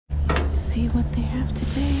see what they have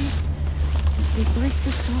today. If they break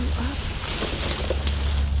this all up.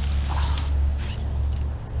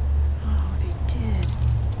 Oh, they did.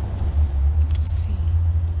 Let's see.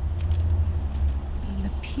 And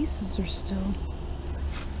the pieces are still...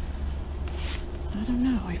 I don't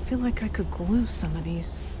know. I feel like I could glue some of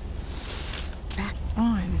these back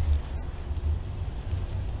on.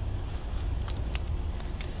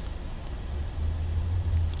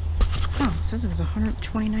 Oh, it says it was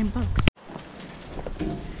 129 bucks.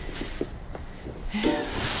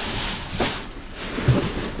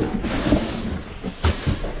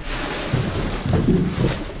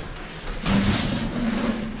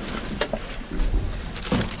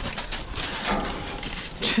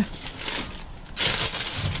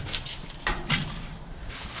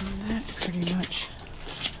 That pretty much.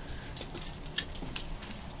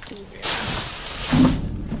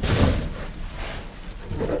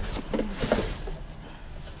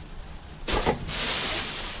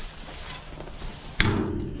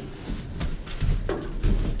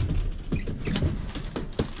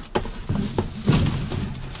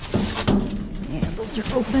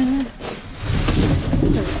 Are open.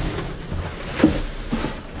 Start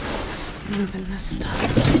moving this stuff.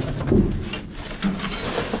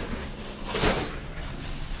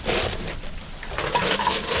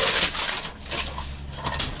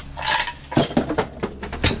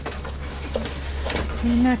 I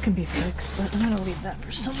mean, that can be fixed, but I'm gonna leave that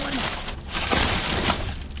for someone.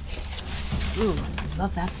 Ooh, I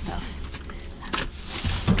love that stuff.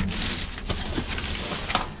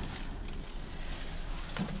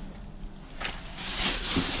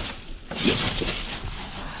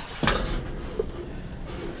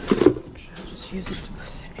 Use it to put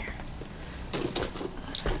in here.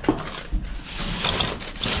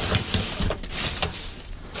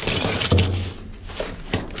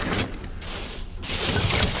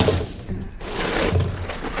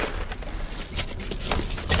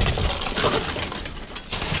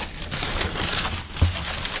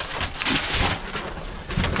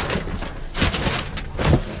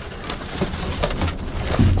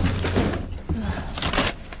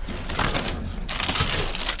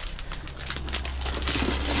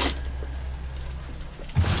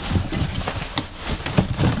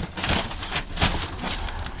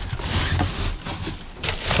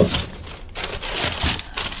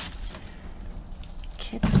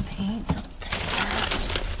 Kids paint, I'll take that.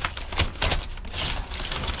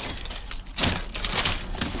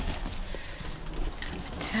 Some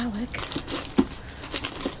metallic.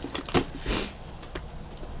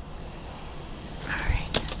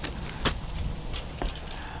 Alright.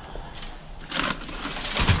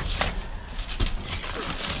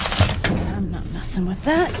 I'm not messing with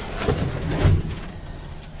that.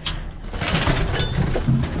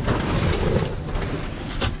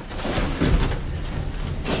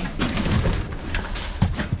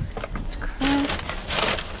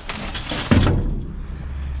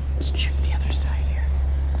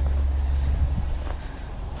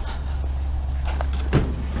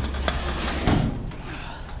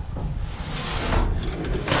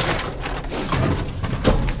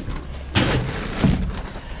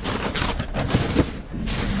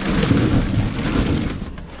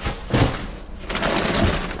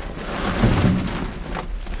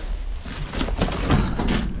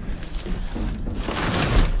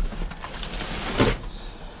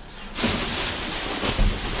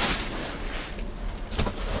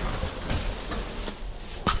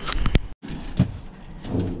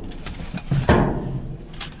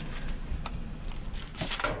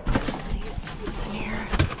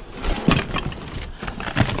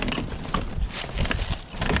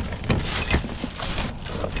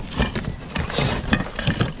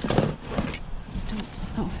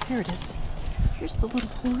 Here it is. Here's the little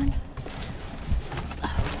horn.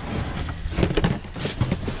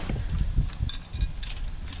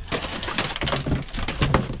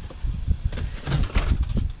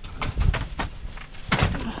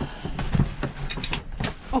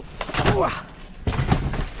 Oh,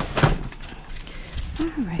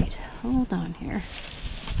 all right, hold on here.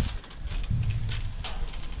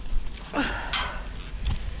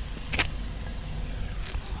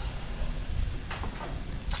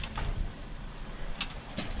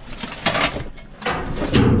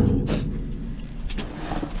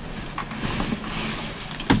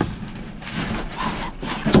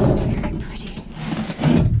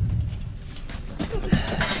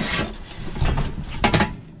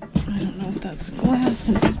 That's glass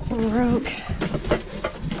and it's broke.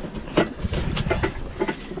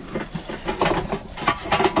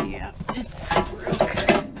 Yeah, it's broke.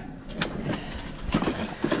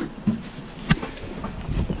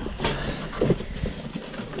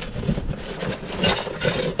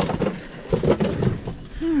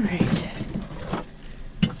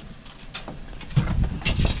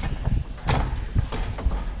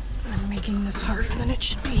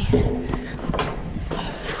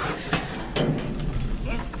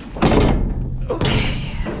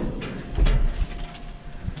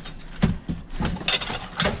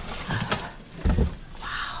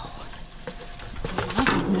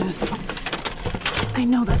 I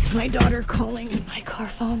know that's my daughter calling in my car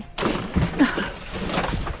phone.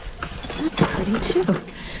 That's pretty too.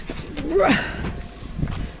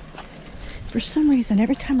 For some reason,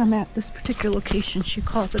 every time I'm at this particular location, she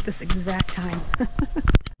calls at this exact time.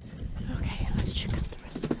 Okay, let's check out the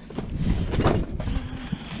rest of this.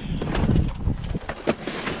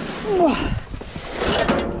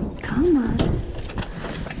 Come on.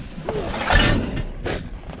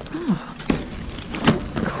 Oh,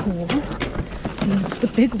 that's cool. Means the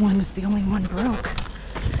big one is the only one broke.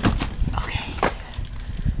 Okay.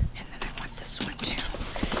 And then I want this one too.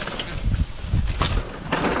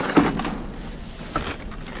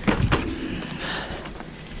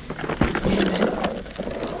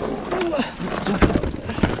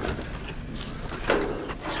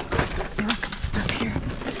 Let's dump the broken stuff here.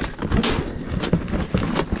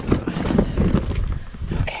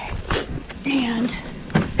 Okay. And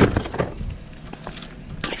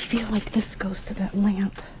I feel like this goes to that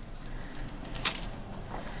lamp.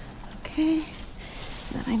 Okay.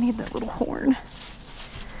 Then I need that little horn.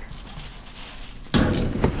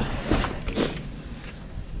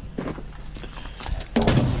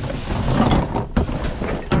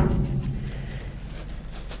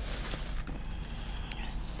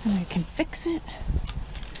 Then I can fix it.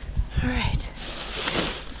 All right.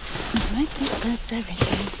 I think that's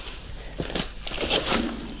everything.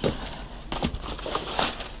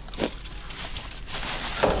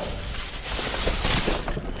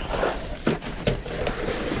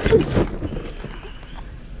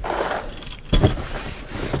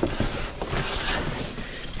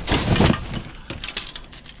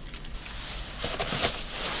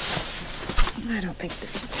 I don't think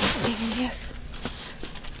there's anything in this.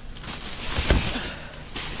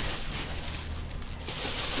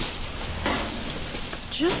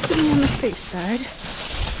 Just to be on the safe side.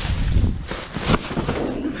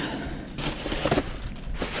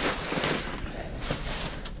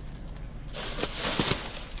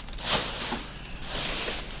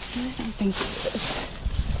 I don't think it is.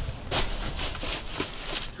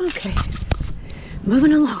 Okay,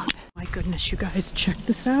 moving along. My goodness, you guys, check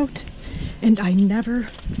this out. And I never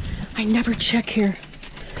check here.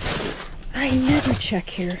 I never check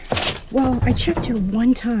here. Well, I checked here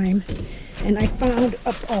one time and I found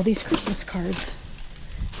up all these Christmas cards.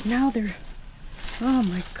 Now they're, oh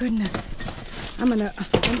my goodness. I'm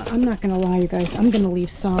not gonna lie, you guys. I'm gonna leave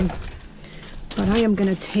some, but I am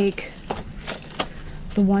gonna take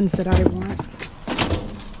the ones that I want.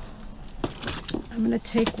 I'm gonna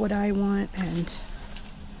take what I want and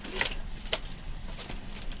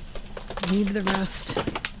leave the rest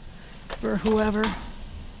for whoever.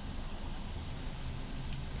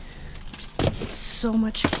 There's so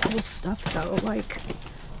much cool stuff though, like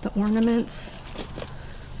the ornaments.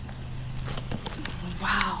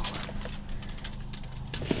 Wow.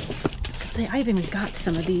 Say, I've even got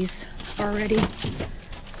some of these already.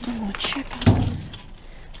 I want to check on those.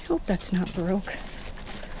 I hope that's not broke.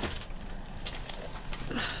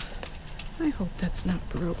 I hope that's not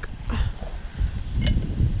broke.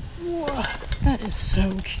 Whoa, that is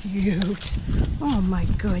so cute. Oh my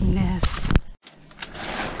goodness. I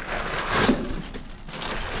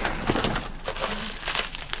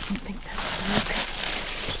don't think that's broke.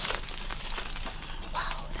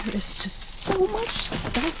 Wow, there is just so much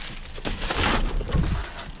stuff.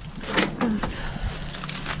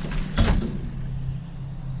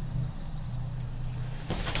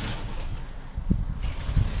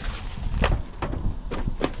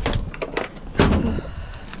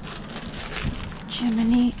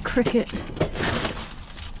 Jiminy Cricket.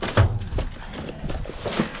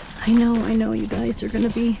 I know you guys are gonna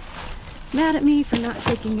be mad at me for not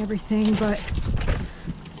taking everything, but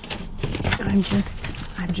I'm just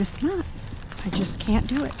not. I just can't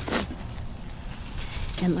do it.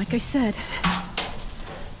 And like I said,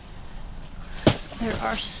 there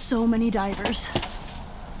are so many divers.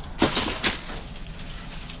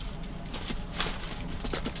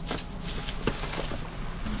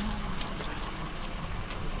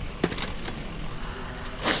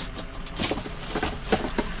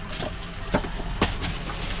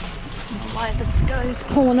 Why this guy is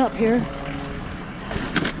pulling up here.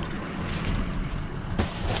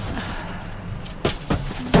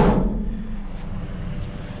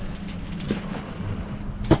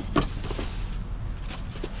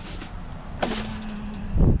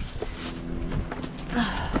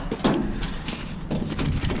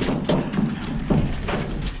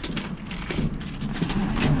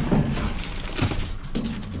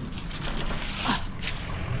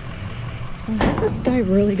 Has this guy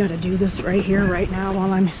really got to do this right here, right now,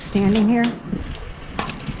 while I'm standing here?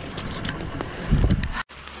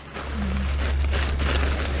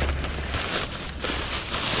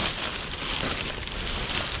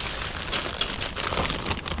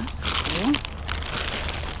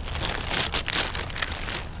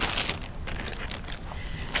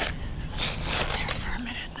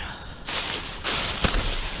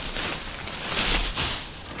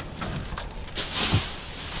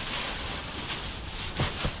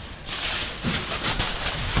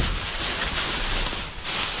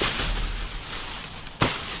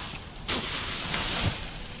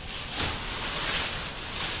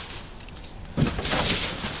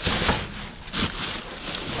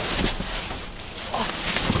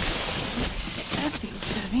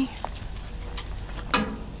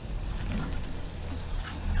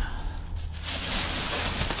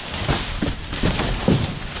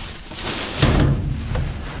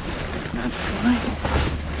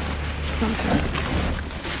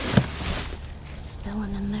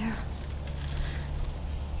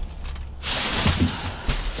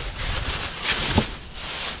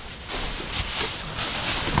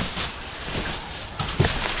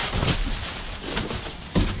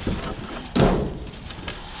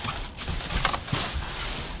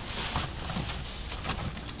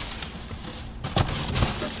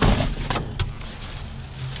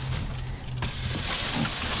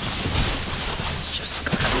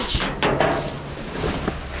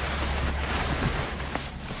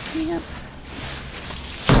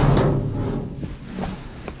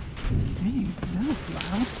 that was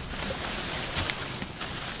loud.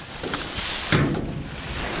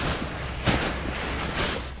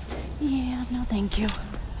 Yeah, no thank you.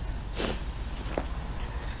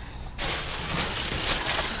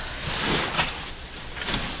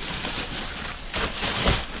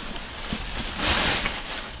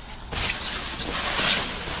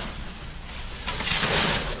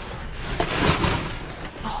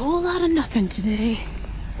 A whole lot of nothing today.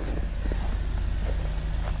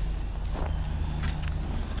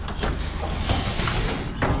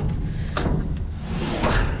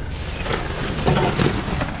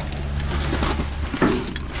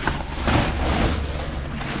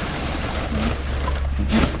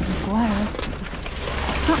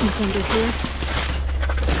 Something's under here.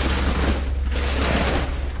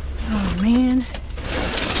 Oh man,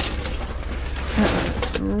 that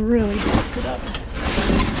looks really busted up.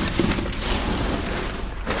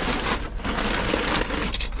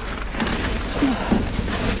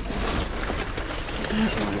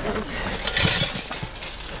 That one is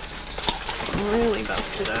really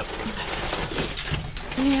busted up.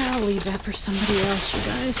 Yeah, I'll leave that for somebody else, you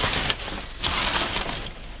guys.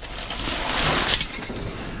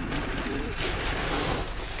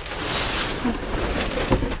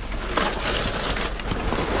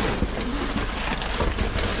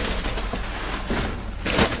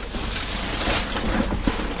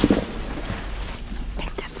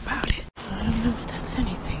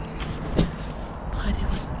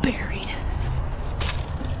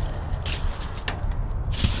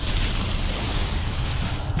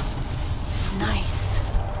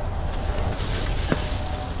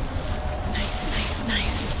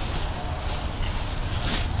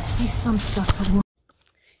 Some stuff.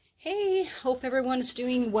 Hey, hope everyone's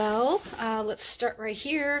doing well. Let's start right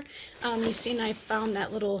here. You've seen I found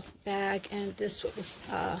that little bag, and this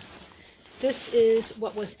is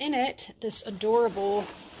what was in it. This adorable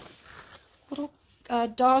little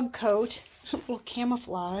dog coat, little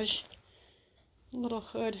camouflage, little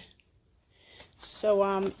hood.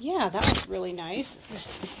 So yeah, that was really nice.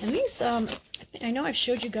 And these, I know I've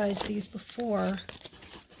showed you guys these before.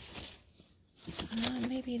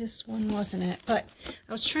 Maybe this one wasn't it, but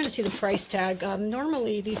I was trying to see the price tag.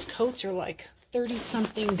 Normally these coats are like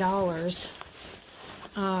 $30-something.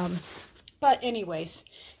 But anyways,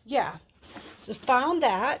 yeah. So found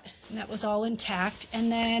that, and that was all intact.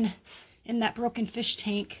 And then in that broken fish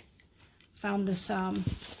tank, found this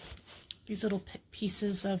these little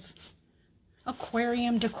pieces of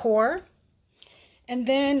aquarium decor. And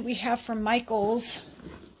then we have from Michael's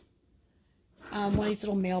one of these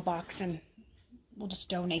little mailbox, and we'll just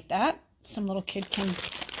donate that. Some little kid can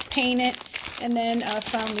paint it. And then I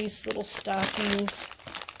found these little stockings.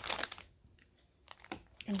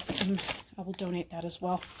 And some, I will donate that as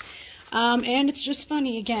well. And it's just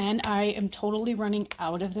funny, again, I am totally running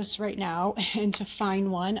out of this right now. And to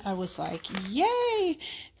find one, I was like, yay!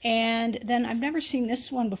 And then I've never seen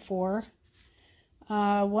this one before.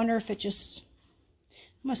 I wonder if it just,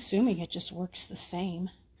 I'm assuming it just works the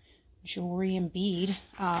same. Jewelry and bead.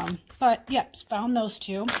 But yep, found those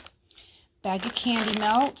two. Bag of candy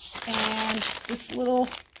melts and this little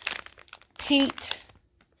paint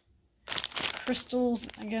crystals.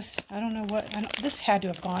 I guess, I don't know what, this had to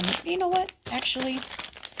have gone. You know what? Actually,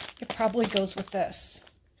 it probably goes with this.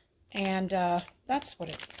 And that's what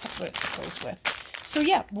it goes with. So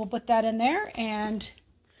yeah, we'll put that in there and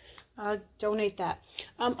donate that.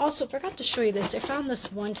 Also, forgot to show you this. I found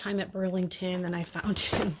this one time at Burlington, and I found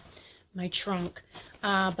it in my trunk,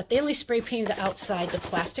 but they only spray painted the outside, the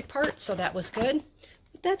plastic part, so that was good.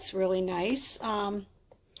 But that's really nice. A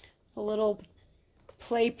little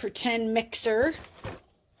play pretend mixer,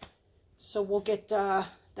 so we'll get that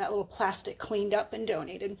little plastic cleaned up and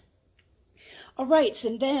donated. All right,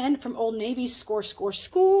 and then from Old Navy, score.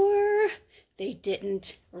 They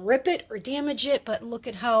didn't rip it or damage it, but look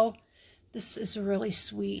at how this is really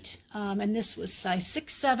sweet. And this was size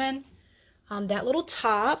 6'7", that little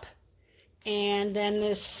top. And then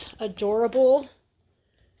this adorable,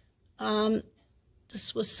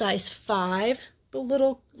 this was size 5, the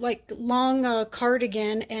little like long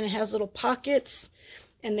cardigan, and it has little pockets.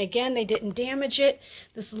 And again, they didn't damage it.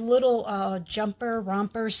 This little jumper,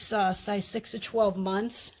 romper, size 6 to 12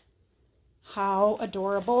 months. How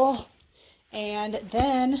adorable. And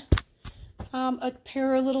then a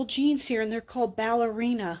pair of little jeans here, and they're called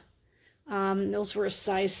Ballerina. Those were a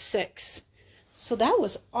size 6. So that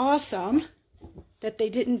was awesome that they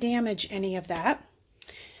didn't damage any of that.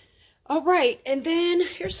 All right, and then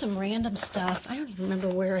here's some random stuff. I don't even remember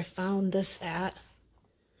where I found this at.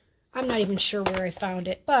 I'm not even sure where I found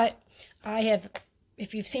it, but I have,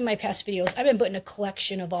 if you've seen my past videos, I've been putting a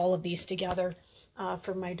collection of all of these together.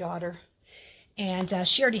 for my daughter. And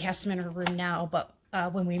she already has some in her room now, but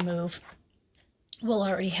when we move, we'll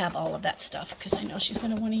already have all of that stuff because I know she's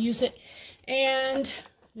going to want to use it. And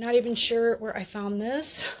not even sure where I found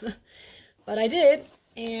this, but I did,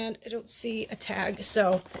 and I don't see a tag,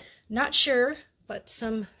 so not sure, but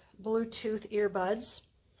some Bluetooth earbuds.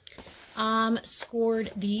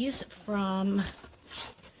 Scored these from,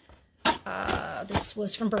 this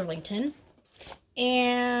was from Burlington.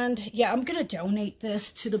 And yeah, I'm going to donate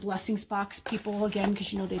this to the Blessings Box people again,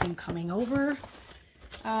 because you know they've been coming over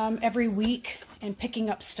every week and picking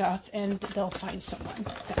up stuff, and they'll find someone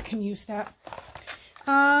that can use that.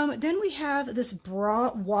 Then we have this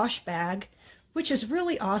bra wash bag, which is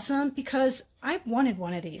really awesome because I wanted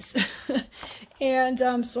one of these. And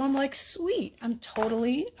so I'm like, sweet, I'm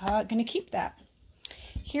totally going to keep that.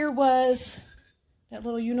 Here was that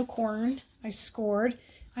little unicorn I scored.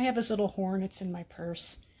 I have this little horn, it's in my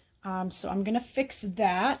purse. So I'm going to fix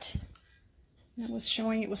that. It was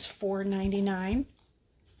showing it was $4.99.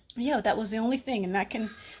 Yeah, that was the only thing, and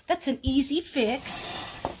that's an easy fix.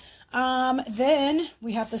 Then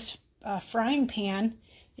we have this frying pan.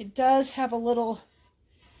 It does have a little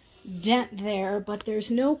dent there, but there's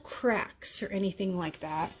no cracks or anything like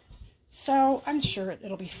that. So I'm sure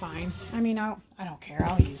it'll be fine. I mean, I don't care.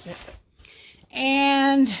 I'll use it.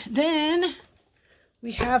 And then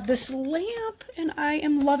we have this lamp, and I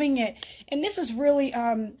am loving it. And this is really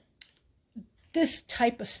this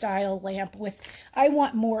type of style lamp with, I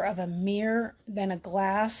want more of a mirror than a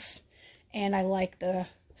glass, and I like the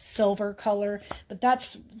silver color, but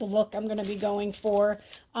that's the look I'm going to be going for.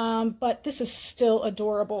 But this is still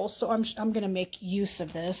adorable, so I'm going to make use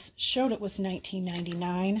of this. Showed it was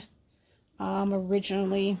 $19.99.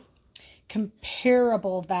 Originally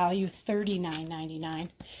comparable value $39.99.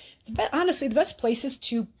 Honestly, the best places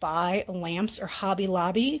to buy lamps are Hobby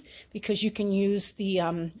Lobby, because you can use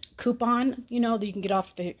the coupon, you know, that you can get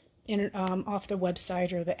off the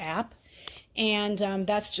website or the app, and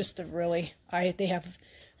that's just the really, they have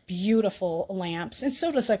beautiful lamps, and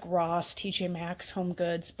so does like Ross, TJ Maxx, Home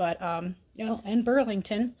Goods, but you know, and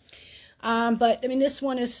Burlington. But I mean, this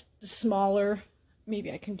one is smaller.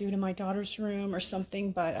 Maybe I can do it in my daughter's room or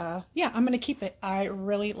something, but yeah, I'm gonna keep it. I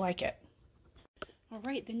really like it. All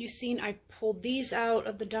right, then you've seen I pulled these out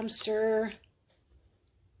of the dumpster.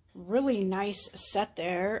 Really nice set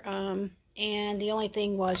there. And the only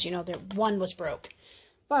thing was, you know, that one was broke.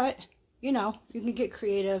 But, you know, you can get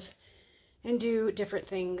creative and do different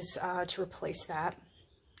things to replace that.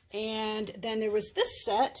 And then there was this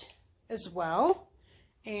set as well.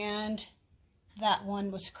 And that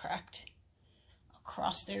one was cracked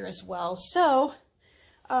across there as well. So,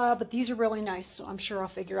 but these are really nice, so I'm sure I'll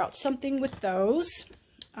figure out something with those.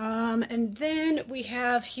 And then we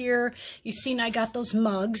have here, you've seen I got those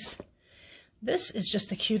mugs. This is just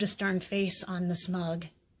the cutest darn face on this mug.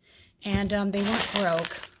 And they weren't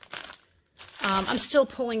broke. I'm still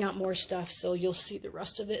pulling out more stuff, so you'll see the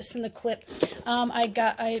rest of this in the clip.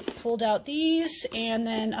 I pulled out these, and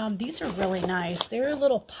then these are really nice. They're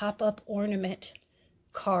little pop-up ornament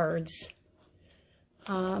cards.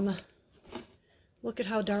 Look at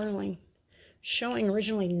how darling. Showing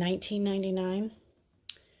originally $19.99.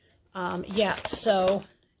 Yeah, so,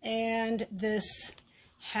 and this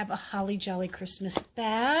Have a Holly Jolly Christmas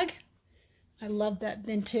bag. I love that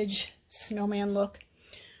vintage snowman look.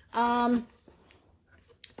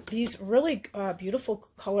 These really beautiful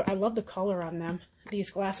color. I love the color on them.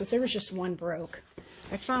 These glasses. There was just one broke.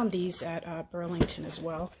 I found these at Burlington as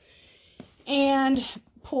well. And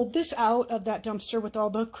pulled this out of that dumpster with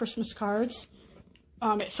all the Christmas cards.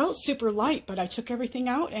 It felt super light, but I took everything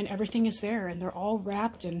out and everything is there, and they're all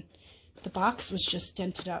wrapped, and the box was just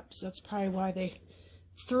dented up, so that's probably why they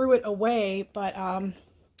threw it away. But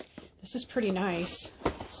this is pretty nice.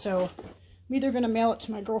 So I'm either going to mail it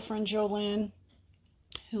to my girlfriend Jolynn,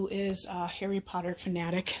 who is a Harry Potter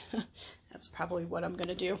fanatic. That's probably what I'm going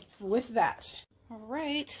to do with that. All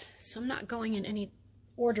right, so I'm not going in any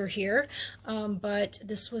order here, but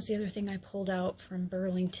this was the other thing I pulled out from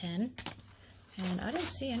Burlington. And I didn't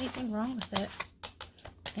see anything wrong with it.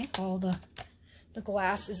 I think all the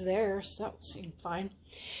glass is there, so that seemed fine.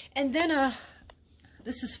 And then,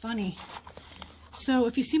 this is funny. So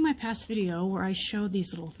if you see my past video where I showed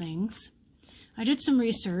these little things, I did some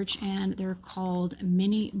research, and they're called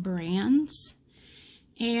mini brands.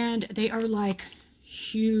 And they are like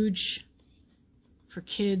huge for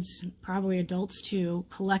kids, probably adults too,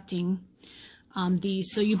 collecting these.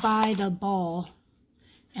 So you buy the ball,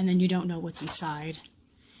 and then you don't know what's inside.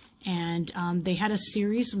 And they had a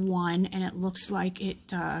series 1, and it looks like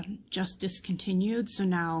it just discontinued. So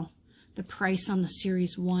now the price on the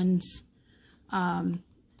series 1s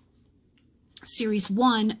series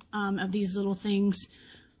 1 of these little things.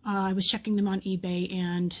 I was checking them on eBay,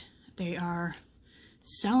 and they are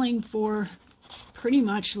selling for pretty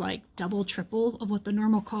much like double, triple of what the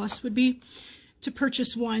normal cost would be to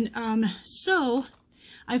purchase one. So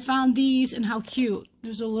I found these, and how cute.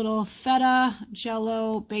 There's a little feta,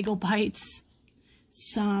 jello, bagel bites,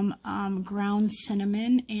 some ground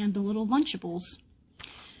cinnamon, and the little Lunchables.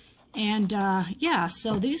 And yeah,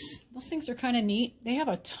 so those things are kind of neat. They have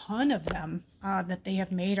a ton of them that they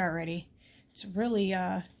have made already. It's really,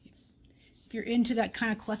 if you're into that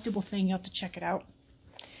kind of collectible thing, you have to check it out.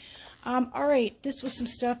 All right, this was some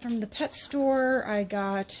stuff from the pet store. I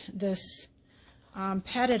got this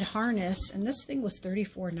padded harness, and this thing was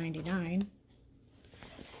 $34.99.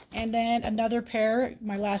 And then another pair,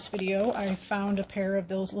 my last video, I found a pair of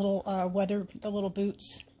those little the little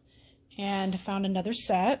boots, and found another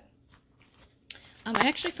set. I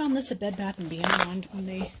actually found this at Bed Bath & Beyond when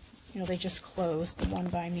they, they just closed, the one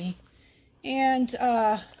by me. And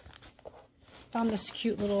found this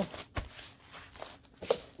cute little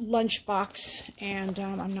lunch box, and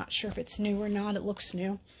I'm not sure if it's new or not. It looks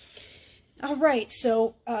new. All right,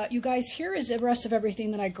 so you guys, here is the rest of everything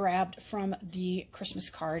that I grabbed from the Christmas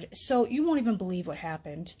card. So you won't even believe what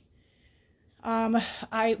happened.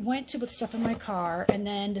 I went to put stuff in my car, and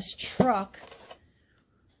then this truck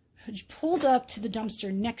pulled up to the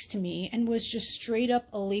dumpster next to me and was just straight up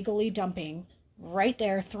illegally dumping right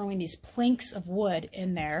there, throwing these planks of wood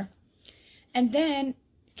in there. And then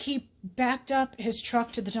he backed up his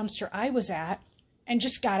truck to the dumpster I was at and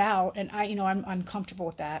just got out, and I'm uncomfortable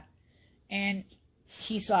with that. And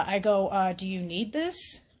I go, do you need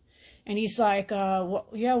this? And he's like,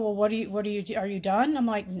 yeah, well, what are you done? I'm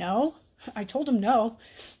like, no. I told him no.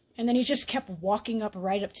 And then he just kept walking up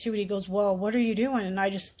right up to it. He goes, well, what are you doing? And I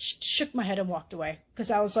just shook my head and walked away,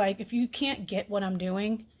 because I was like, if you can't get what I'm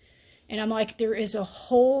doing, and I'm like, there is a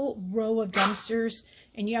whole row of dumpsters,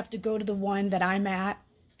 and you have to go to the one that I'm at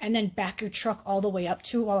and then back your truck all the way up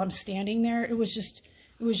to while I'm standing there. It was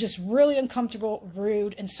just really uncomfortable,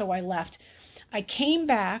 rude, and so I left. I came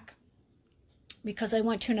back because I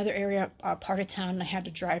went to another area, part of town, and I had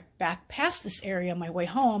to drive back past this area on my way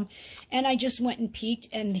home, and I just went and peeked,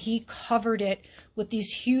 and he covered it with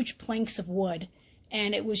these huge planks of wood,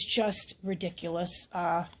 and it was just ridiculous.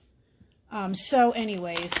 So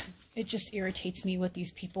anyways, it just irritates me with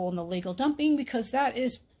these people in the legal dumping, because that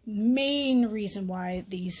is main reason why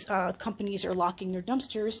these companies are locking their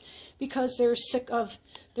dumpsters, because they're sick of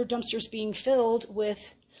their dumpsters being filled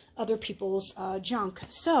with other people's junk.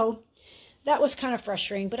 So that was kind of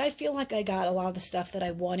frustrating, but I feel like I got a lot of the stuff that I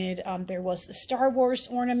wanted. There was the Star Wars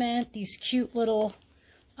ornament, these cute little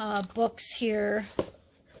books here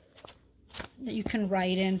that you can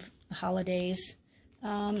write in the holidays,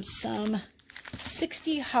 some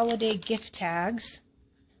 60 holiday gift tags.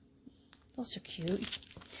 Those are cute.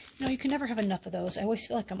 You can never have enough of those. I always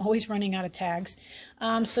feel like I'm always running out of tags.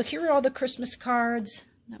 So here are all the Christmas cards.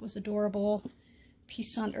 That was adorable.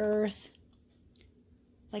 Peace on Earth.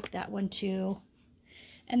 Like that one too.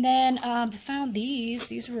 And then I found these.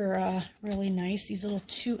 These were really nice. These little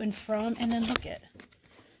to and from. And then look at,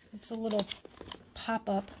 it's a little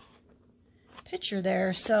pop-up picture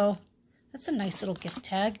there. So that's a nice little gift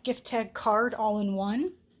tag card all in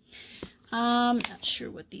one. Not sure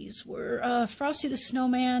what these were. Frosty the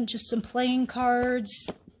Snowman, just some playing cards.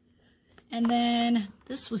 And then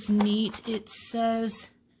this was neat. It says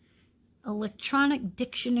electronic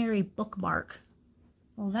dictionary bookmark.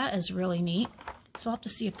 Well, that is really neat. So I'll have to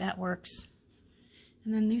see if that works.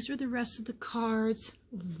 And then these are the rest of the cards.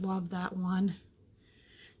 Love that one.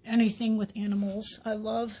 Anything with animals, I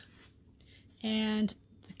love. And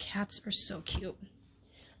the cats are so cute.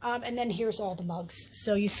 And then here's all the mugs.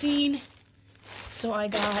 So you've seen, so I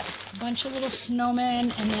got a bunch of little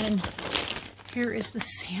snowmen, and then here is the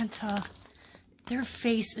Santa. Their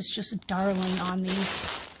face is just darling on these.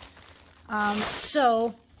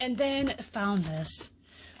 And then found this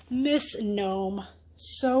Miss Gnome.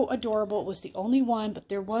 So adorable. It was the only one, but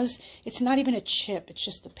it's not even a chip. It's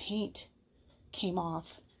just the paint came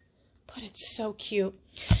off. But it's so cute.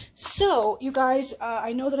 So, you guys,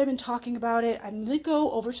 I know that I've been talking about it. I'm going to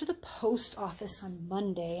go over to the post office on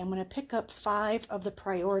Monday. I'm going to pick up 5 of the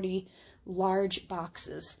priority large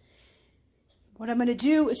boxes. What I'm going to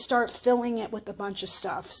do is start filling it with a bunch of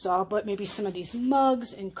stuff. So I'll put maybe some of these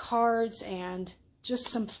mugs and cards and just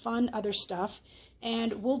some fun other stuff.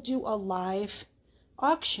 And we'll do a live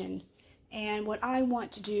auction. And what I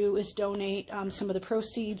want to do is donate some of the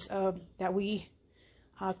proceeds that we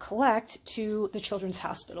collect to the Children's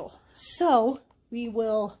Hospital. So we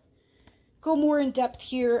will go more in depth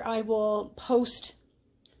here, I will post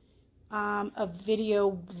a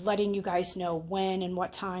video letting you guys know when and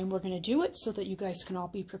what time we're going to do it so that you guys can all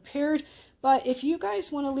be prepared. But if you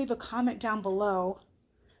guys want to leave a comment down below,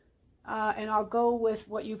 and I'll go with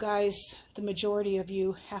what you guys, the majority of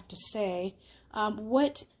you, have to say.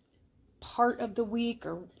 What part of the week,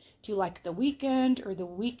 or do you like the weekend or the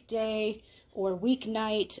weekday or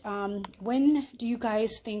weeknight? When do you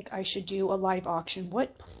guys think I should do a live auction?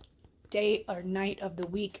 What day or night of the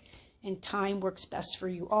week and time works best for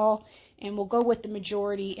you all? And we'll go with the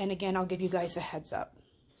majority, and again, I'll give you guys a heads up.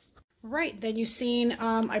 Right, then you've seen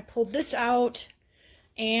I pulled this out,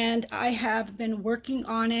 and I have been working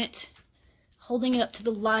on it, holding it up to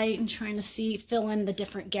the light and trying to fill in the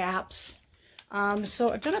different gaps.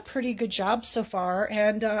 So I've done a pretty good job so far,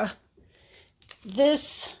 and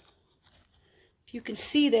this, if you can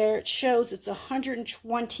see there, it shows it's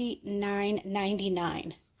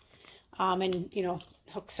 $129.99, and you know,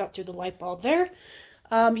 hooks up through the light bulb there.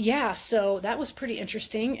 Yeah, so that was pretty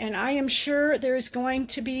interesting, and I am sure there's going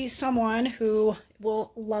to be someone who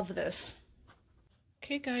will love this.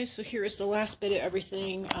 Okay guys, so here is the last bit of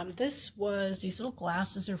everything. These little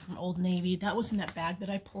glasses are from Old Navy. That was in that bag that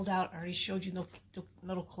I pulled out. I already showed you the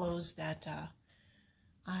little clothes that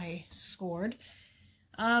I scored.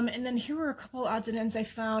 And then here were a couple odds and ends I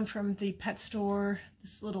found from the pet store.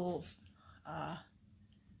 This little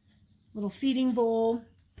feeding bowl,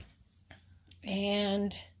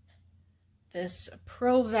 and this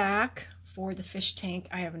ProVac for the fish tank.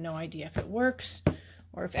 I have no idea if it works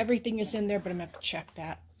or if everything is in there, but I'm going to have to check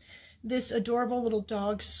that. This adorable little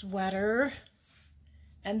dog sweater.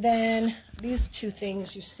 And then these two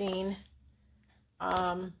things you've seen.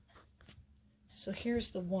 So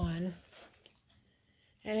here's the one.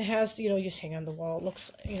 And it has, you know, you just hang on the wall. It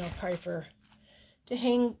looks, you know, probably to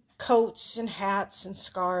hang coats and hats and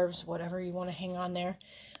scarves, whatever you want to hang on there.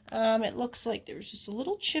 It looks like there's just a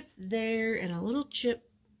little chip there and a little chip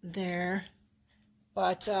there.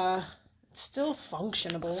 But, it's still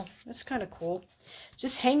functionable. That's kind of cool.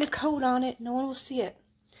 Just hang a coat on it. No one will see it.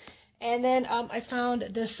 And then I found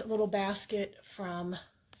this little basket from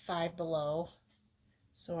Five Below.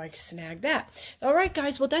 So I snagged that. All right,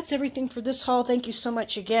 guys. Well, that's everything for this haul. Thank you so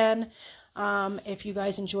much again. If you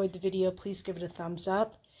guys enjoyed the video, please give it a thumbs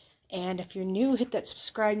up. And if you're new, hit that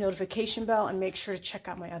subscribe notification bell and make sure to check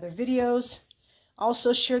out my other videos.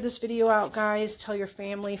 Also, share this video out, guys. Tell your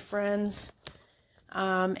family, friends.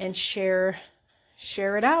 And share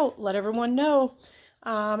it out. Let everyone know.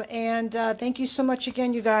 Thank you so much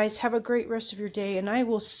again, you guys. Have a great rest of your day, and I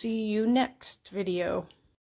will see you next video.